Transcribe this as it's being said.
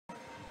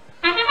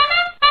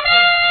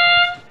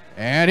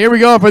And here we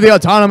go for the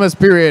autonomous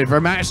period for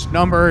match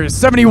number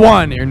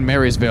 71 here in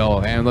Marysville.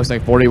 And it looks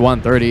like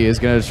 4130 is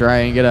going to try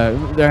and get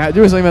they're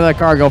doing something with that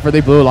cargo for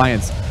the Blue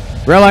Alliance.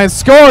 Red Alliance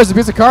scores a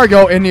piece of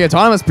cargo in the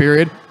autonomous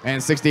period.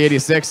 And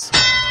 6086 is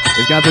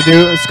going to have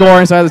to score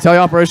inside the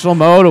teleoperational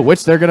mode,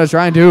 which they're going to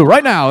try and do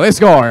right now. They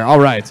score.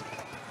 All right.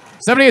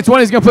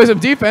 7820 is going to play some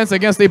defense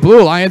against the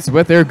Blue Alliance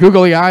with their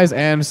googly eyes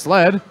and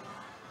sled.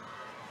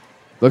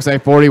 Looks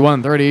like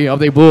 4130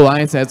 of the Blue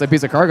Alliance has a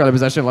piece of cargo in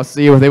possession. Let's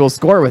see if they will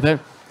score with it.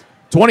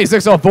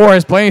 2604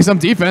 is playing some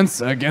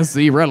defense against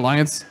the Red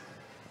Alliance.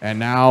 And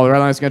now the Red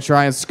Alliance is going to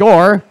try and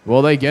score.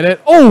 Will they get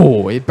it?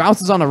 Oh, it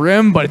bounces on the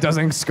rim, but it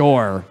doesn't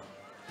score.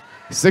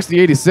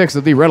 6086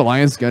 of the Red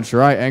Alliance is going to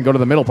try and go to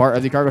the middle part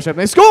of the cargo ship.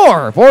 And they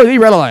score for the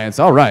Red Alliance.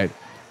 All right.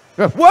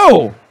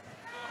 Whoa!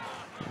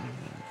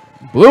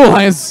 Blue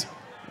Alliance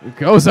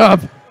goes up.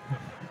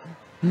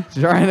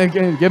 Trying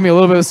to give me a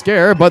little bit of a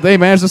scare, but they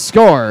managed to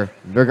score,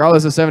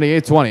 regardless of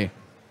 7820.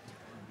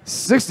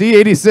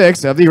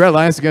 6086 of the Red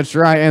Alliance is going to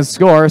try and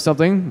score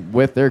something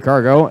with their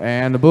cargo,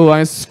 and the Blue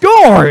Alliance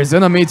scores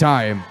in the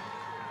meantime.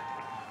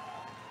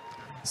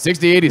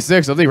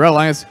 6086 of the Red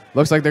Alliance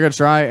looks like they're going to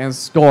try and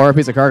score a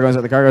piece of cargo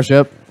inside the cargo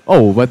ship.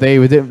 Oh, but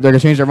they're going to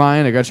change their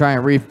mind. They're going to try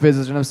and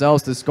reposition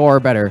themselves to score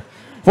better.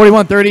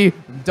 4130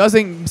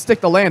 doesn't stick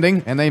the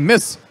landing, and they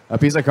miss a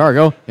piece of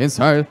cargo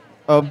inside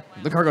of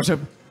the cargo ship.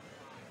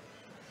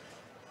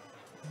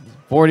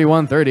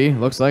 4130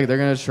 looks like they're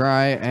going to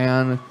try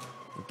and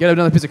get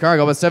another piece of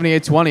cargo, but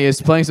 7820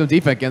 is playing some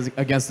defense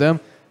against them.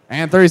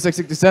 And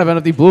 3667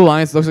 of the Blue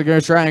Alliance looks like they're going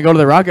to try and go to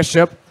the rocket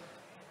ship.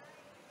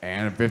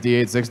 And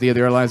 5860 of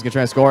the Red Alliance is going to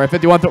try and score. And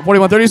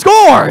 4130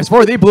 scores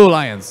for the Blue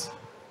Alliance.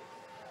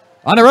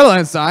 On the Red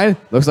Alliance side,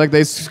 looks like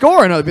they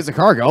score another piece of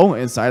cargo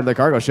inside the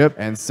cargo ship.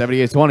 And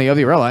 7820 of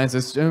the Red Alliance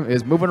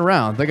is moving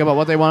around. Think about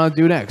what they want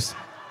to do next.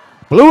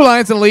 Blue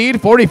Alliance in lead,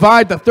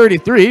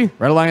 45-33.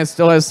 Red Alliance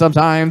still has some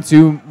time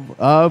to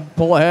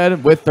pull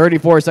ahead with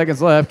 34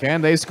 seconds left.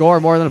 Can they score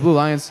more than the Blue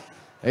Alliance?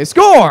 They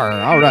score!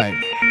 All right.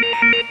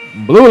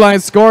 Blue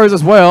Alliance scores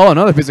as well,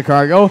 another piece of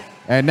cargo.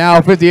 And now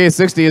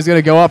 5860 is going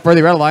to go up for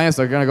the Red Alliance.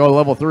 They're going to go to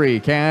level 3.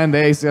 Can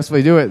they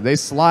successfully do it? They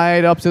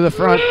slide up to the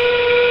front.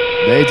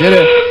 They did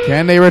it.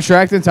 Can they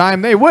retract in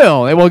time? They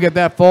will. They will get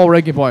that full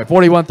ranking point.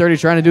 4130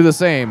 trying to do the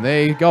same.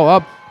 They go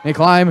up, they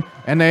climb,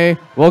 and they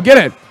will get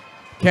it.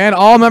 Can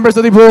all members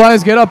of the Blue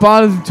Alliance get up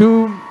on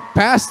to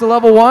past the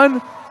level 1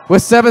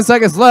 with 7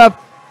 seconds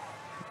left?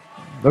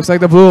 Looks like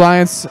the Blue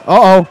Alliance.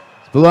 Blue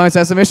Alliance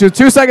has some issues.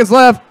 2 seconds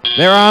left.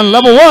 They're on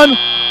level 1.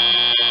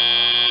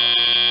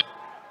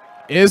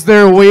 Is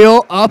their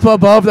wheel up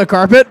above the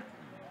carpet?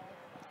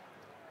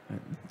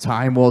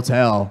 Time will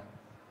tell.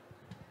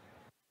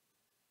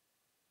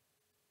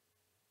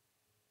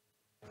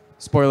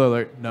 Spoiler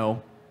alert,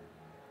 no.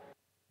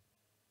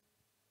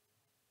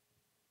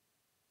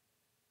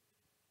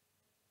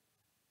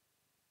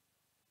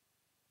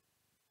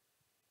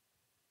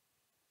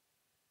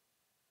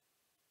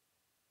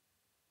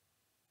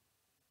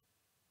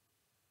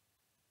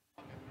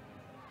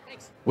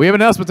 We have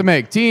an announcement to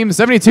make. Team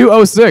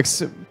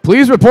 7206,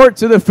 please report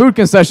to the food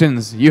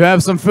concessions. You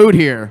have some food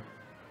here.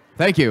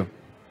 Thank you.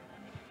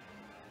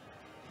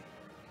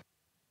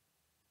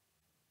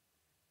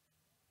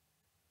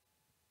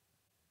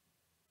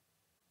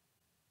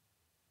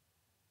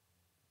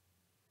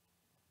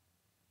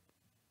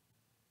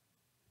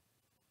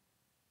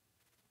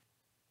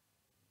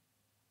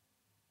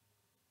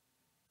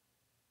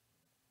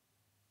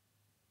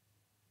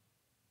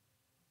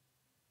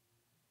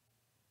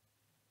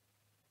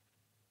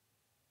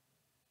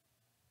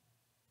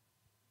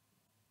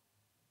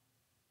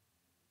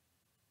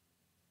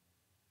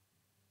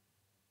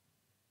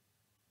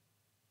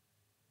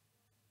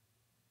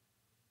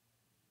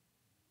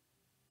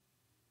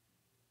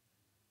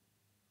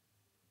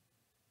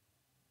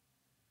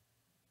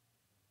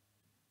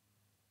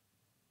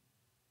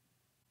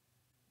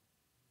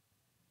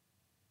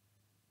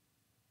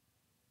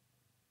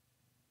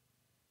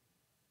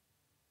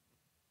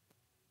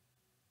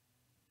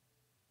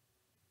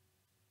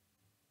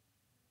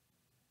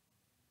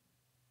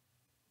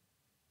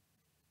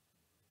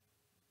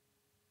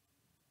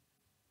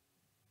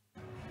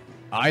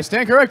 I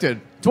stand corrected.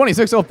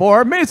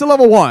 2604 made it to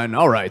level 1.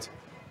 All right.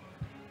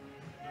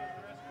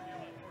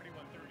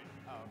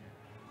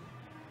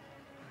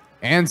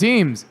 And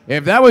teams,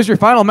 if that was your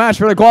final match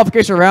for the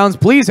qualification rounds,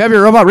 please have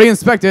your robot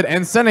re-inspected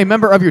and send a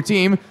member of your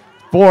team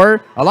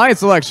for alliance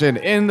selection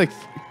in the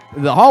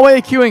hallway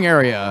queuing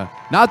area.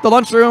 Not the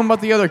lunchroom, but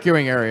the other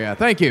queuing area.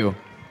 Thank you.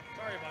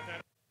 Sorry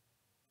about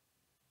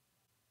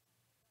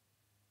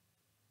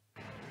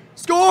that.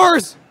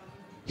 Scores!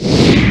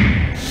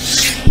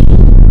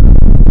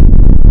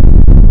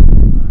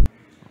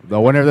 The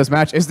winner of this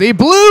match is the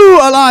Blue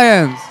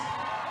Alliance.